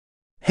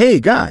Hey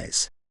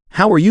guys,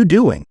 how are you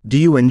doing? Do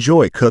you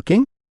enjoy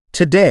cooking?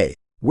 Today,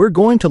 we're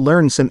going to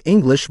learn some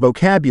English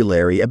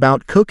vocabulary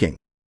about cooking.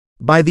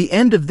 By the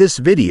end of this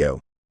video,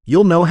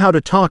 you'll know how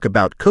to talk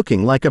about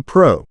cooking like a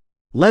pro.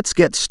 Let's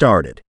get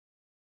started.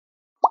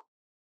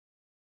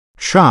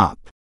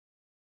 Chop.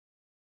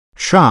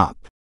 Chop.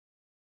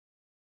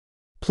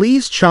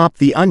 Please chop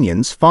the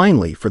onions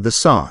finely for the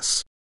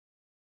sauce.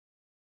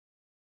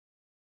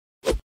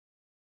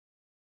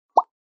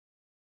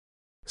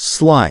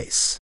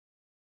 Slice.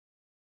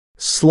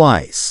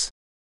 Slice.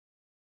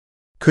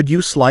 Could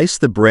you slice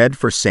the bread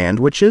for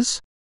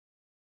sandwiches?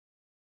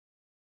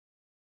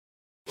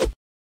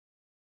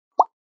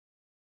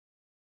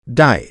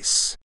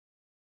 Dice.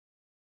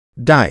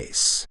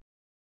 Dice.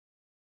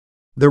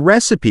 The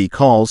recipe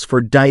calls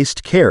for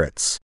diced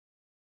carrots.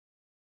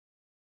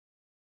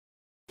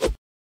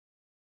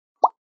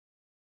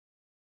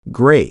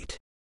 Grate.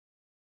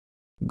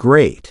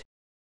 Grate.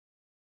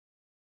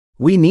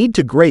 We need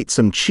to grate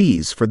some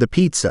cheese for the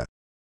pizza.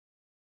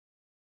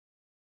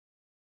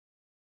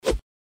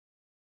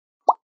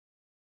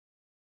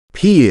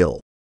 Peel.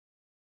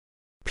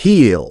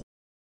 Peel.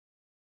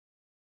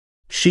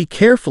 She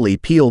carefully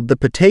peeled the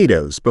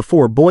potatoes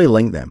before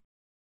boiling them.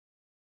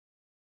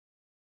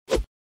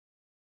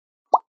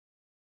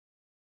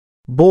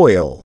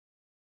 Boil.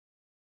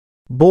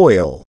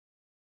 Boil.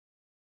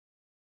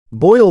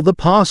 Boil the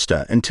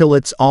pasta until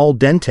it's al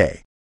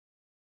dente.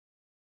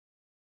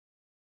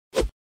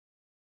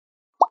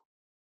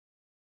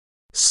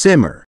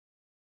 Simmer.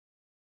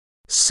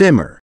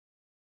 Simmer.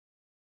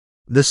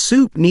 The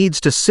soup needs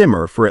to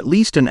simmer for at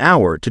least an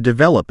hour to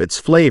develop its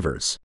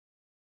flavors.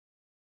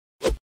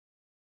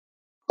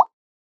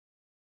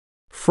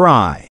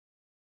 Fry.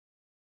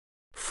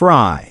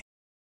 Fry.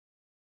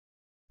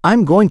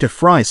 I'm going to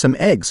fry some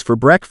eggs for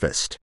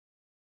breakfast.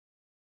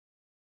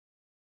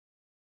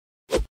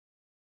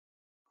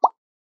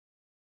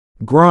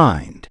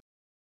 Grind.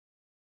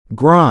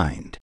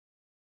 Grind.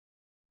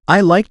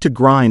 I like to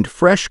grind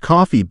fresh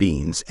coffee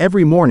beans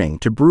every morning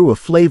to brew a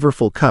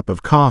flavorful cup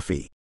of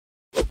coffee.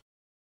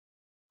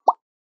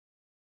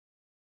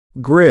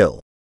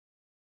 Grill.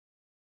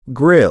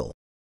 Grill.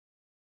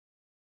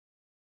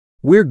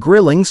 We're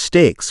grilling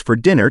steaks for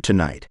dinner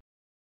tonight.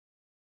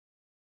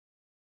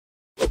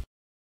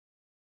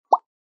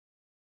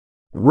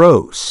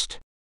 Roast.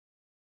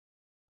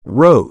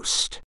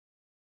 Roast.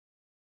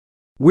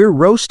 We're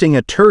roasting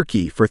a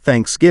turkey for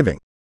Thanksgiving.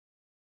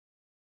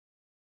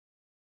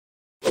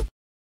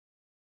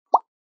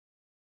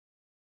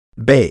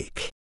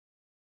 Bake.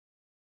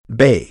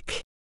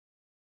 Bake.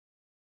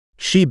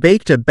 She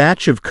baked a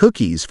batch of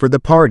cookies for the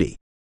party.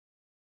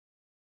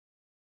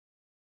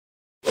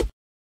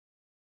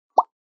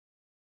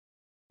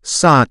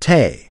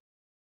 Saute.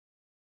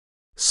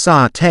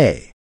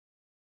 Saute.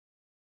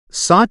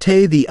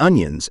 Saute the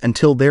onions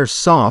until they're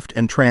soft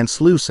and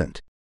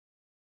translucent.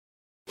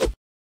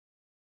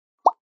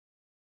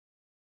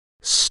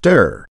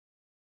 Stir.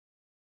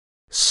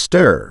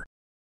 Stir.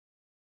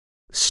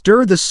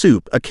 Stir the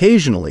soup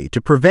occasionally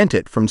to prevent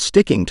it from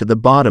sticking to the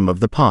bottom of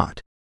the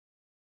pot.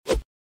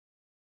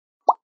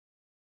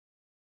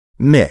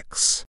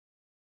 Mix.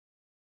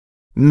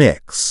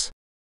 Mix.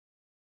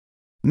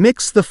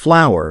 Mix the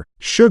flour,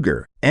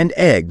 sugar, and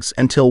eggs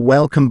until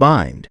well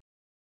combined.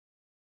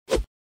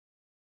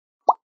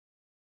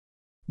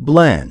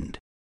 Blend.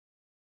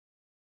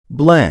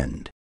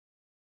 Blend.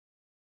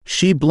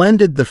 She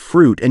blended the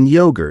fruit and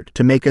yogurt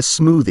to make a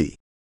smoothie.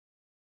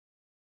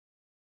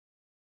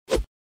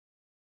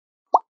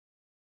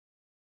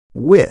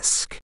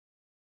 Whisk.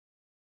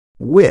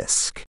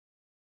 Whisk.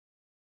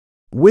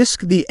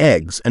 Whisk the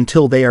eggs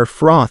until they are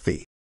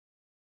frothy.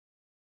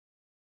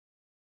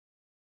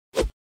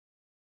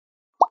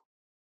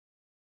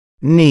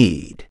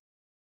 Knead.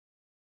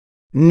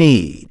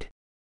 Knead.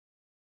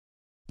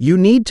 You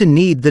need to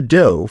knead the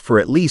dough for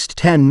at least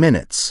 10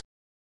 minutes.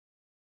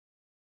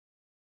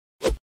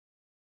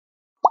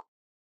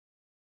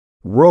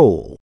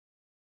 Roll.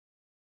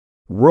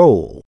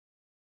 Roll.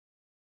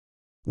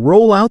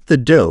 Roll out the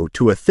dough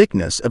to a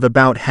thickness of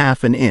about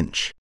 ½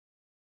 inch.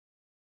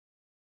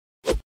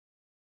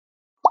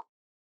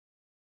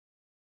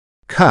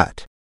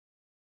 Cut.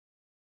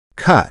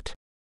 Cut.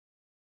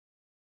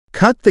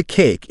 Cut the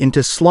cake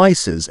into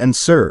slices and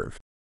serve.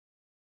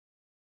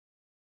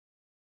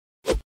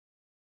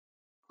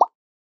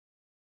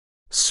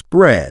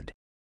 Spread.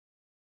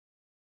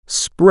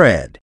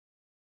 Spread.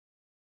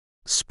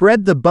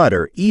 Spread the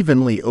butter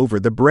evenly over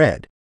the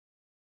bread.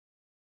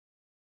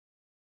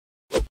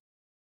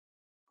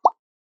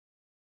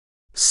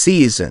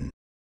 Season.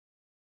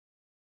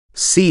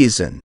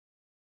 Season.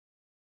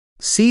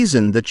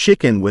 Season the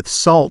chicken with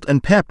salt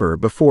and pepper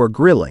before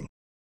grilling.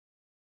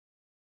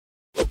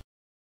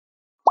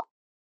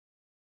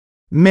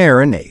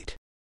 Marinate.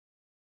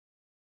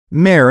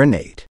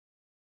 Marinate.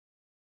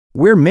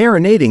 We're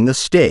marinating the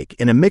steak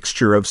in a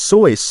mixture of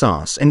soy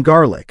sauce and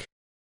garlic.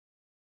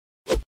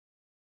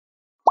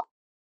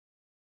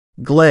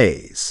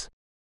 Glaze.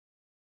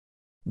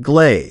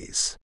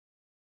 Glaze.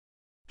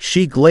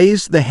 She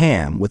glazed the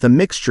ham with a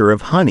mixture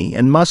of honey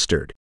and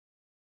mustard.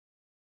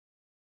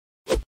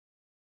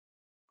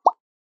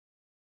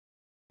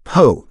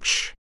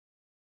 Poach.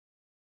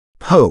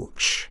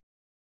 Poach.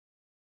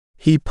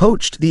 He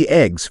poached the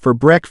eggs for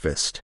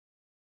breakfast.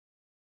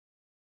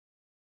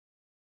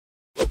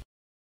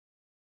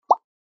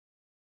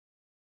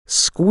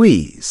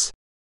 Squeeze.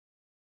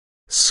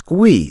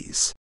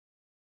 Squeeze.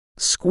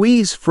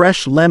 Squeeze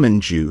fresh lemon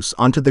juice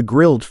onto the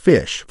grilled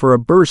fish for a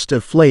burst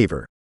of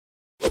flavor.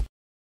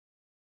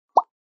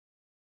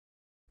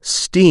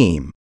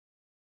 Steam.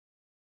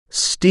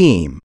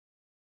 Steam.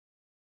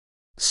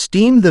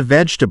 Steam the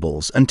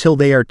vegetables until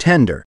they are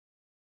tender.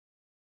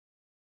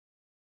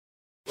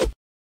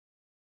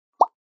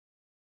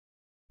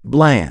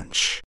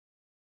 Blanch.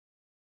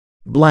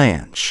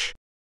 Blanch.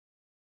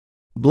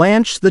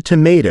 Blanch the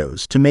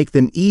tomatoes to make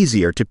them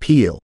easier to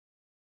peel.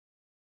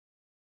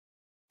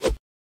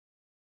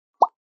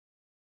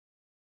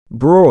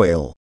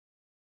 Broil.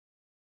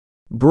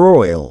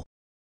 Broil.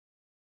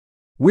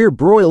 We're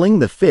broiling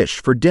the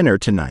fish for dinner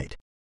tonight.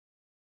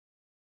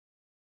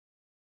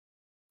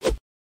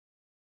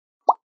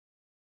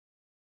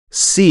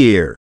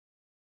 Sear.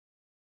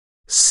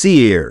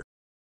 Sear.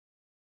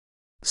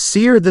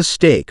 Sear the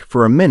steak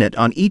for a minute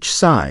on each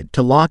side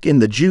to lock in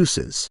the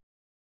juices.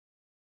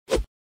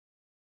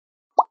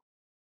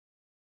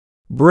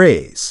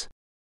 Braise.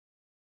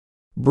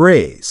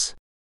 Braise.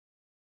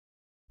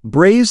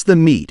 Braise the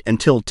meat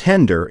until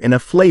tender in a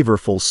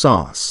flavorful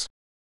sauce.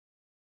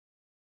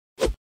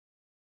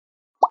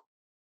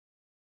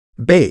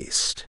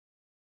 Baste.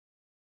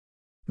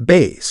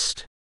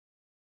 Baste.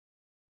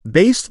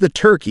 Baste the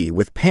turkey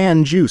with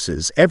pan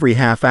juices every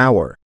half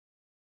hour.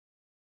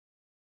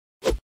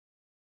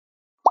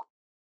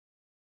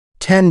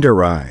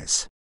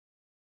 Tenderize.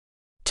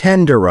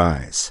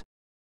 Tenderize.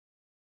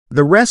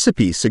 The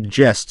recipe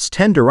suggests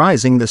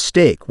tenderizing the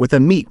steak with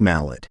a meat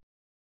mallet.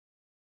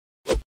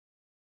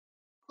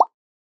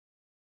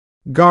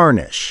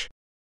 Garnish.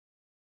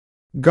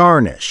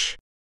 Garnish.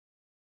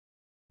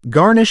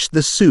 Garnish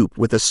the soup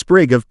with a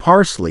sprig of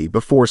parsley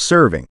before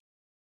serving.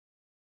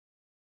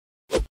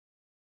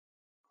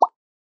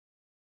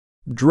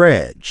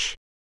 Dredge.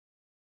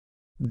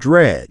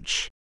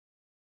 Dredge.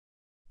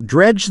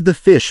 Dredge the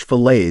fish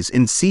fillets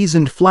in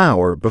seasoned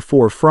flour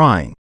before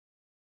frying.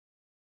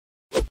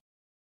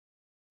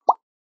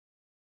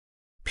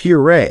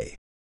 Puree.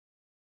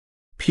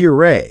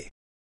 Puree.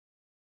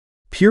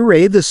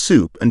 Puree the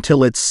soup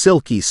until it's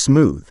silky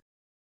smooth.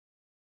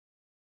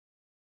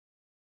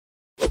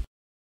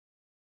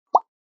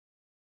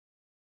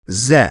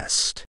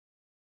 Zest.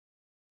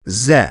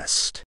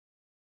 Zest.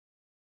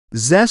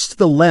 Zest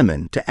the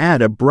lemon to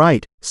add a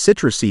bright,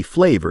 citrusy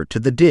flavor to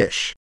the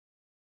dish.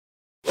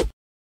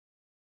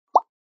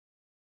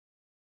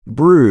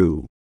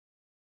 Brew.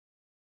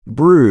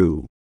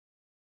 Brew.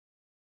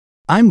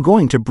 I'm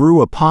going to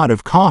brew a pot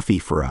of coffee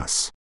for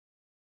us.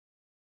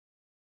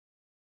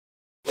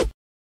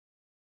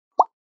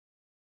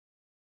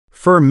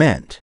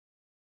 Ferment.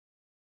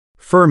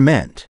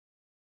 Ferment.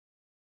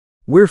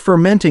 We're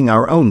fermenting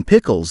our own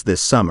pickles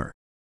this summer.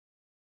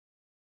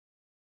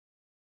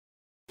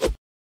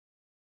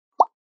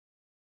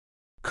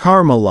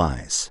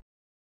 Caramelize.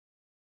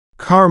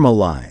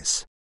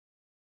 Caramelize.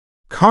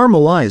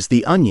 Caramelize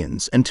the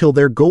onions until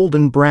they're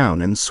golden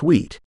brown and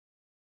sweet.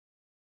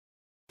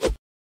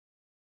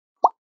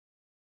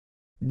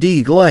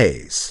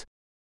 Deglaze.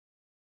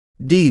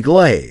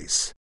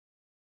 Deglaze.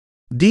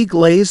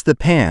 Deglaze the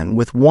pan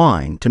with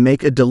wine to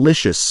make a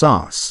delicious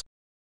sauce.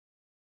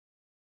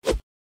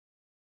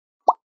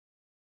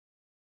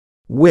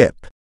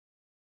 Whip.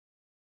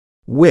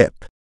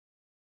 Whip.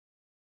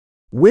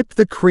 Whip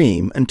the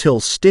cream until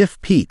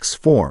stiff peaks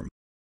form.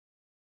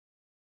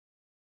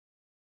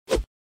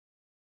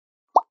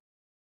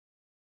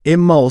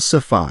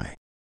 Emulsify.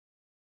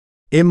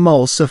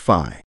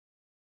 Emulsify.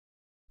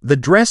 The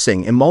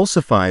dressing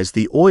emulsifies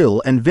the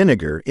oil and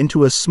vinegar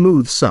into a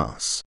smooth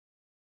sauce.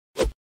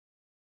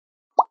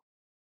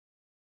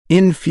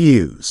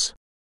 Infuse.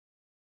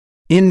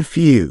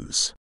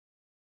 Infuse.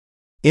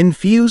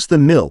 Infuse the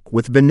milk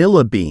with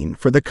vanilla bean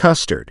for the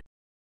custard.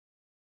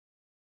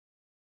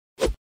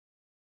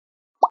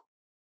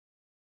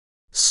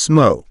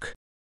 Smoke.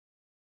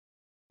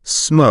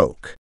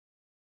 Smoke.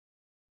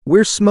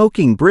 We're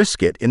smoking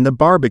brisket in the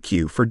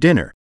barbecue for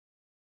dinner.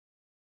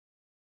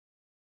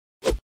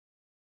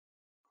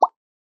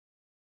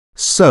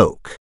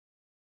 Soak.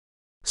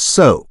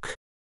 Soak.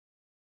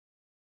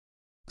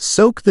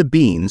 Soak the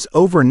beans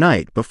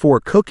overnight before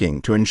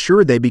cooking to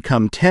ensure they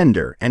become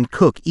tender and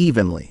cook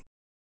evenly.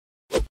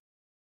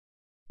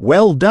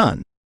 Well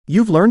done!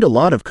 You've learned a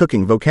lot of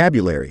cooking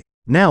vocabulary.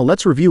 Now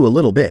let's review a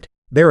little bit.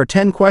 There are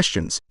 10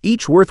 questions,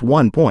 each worth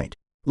 1 point.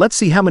 Let's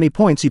see how many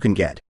points you can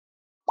get.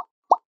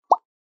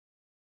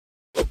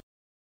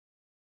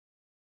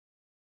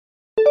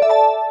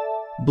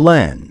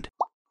 Blend.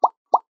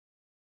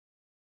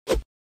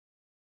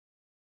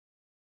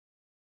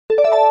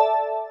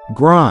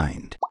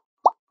 Grind.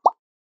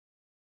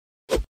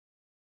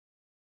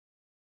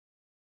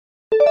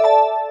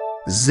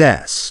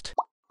 zest,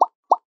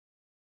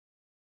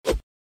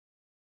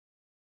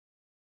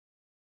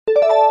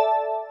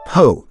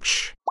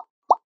 poach,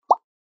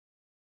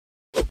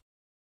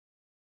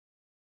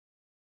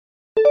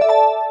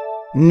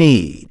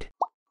 need,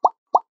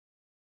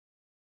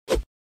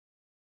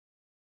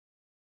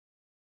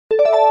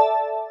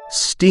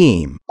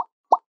 steam,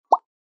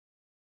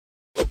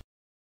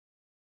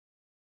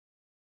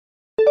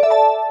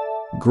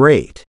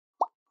 grate,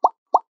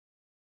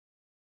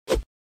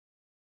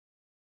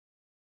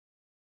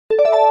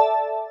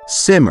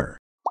 simmer,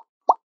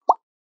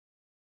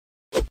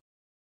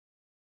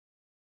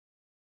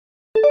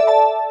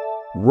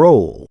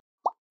 roll,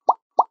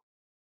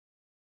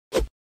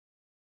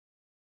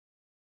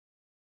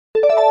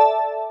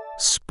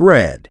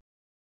 spread.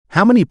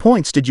 How many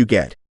points did you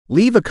get?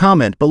 Leave a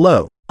comment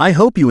below. I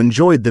hope you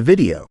enjoyed the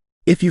video.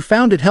 If you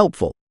found it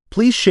helpful,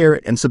 please share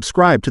it and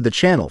subscribe to the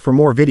channel for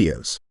more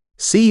videos.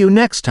 See you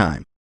next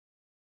time.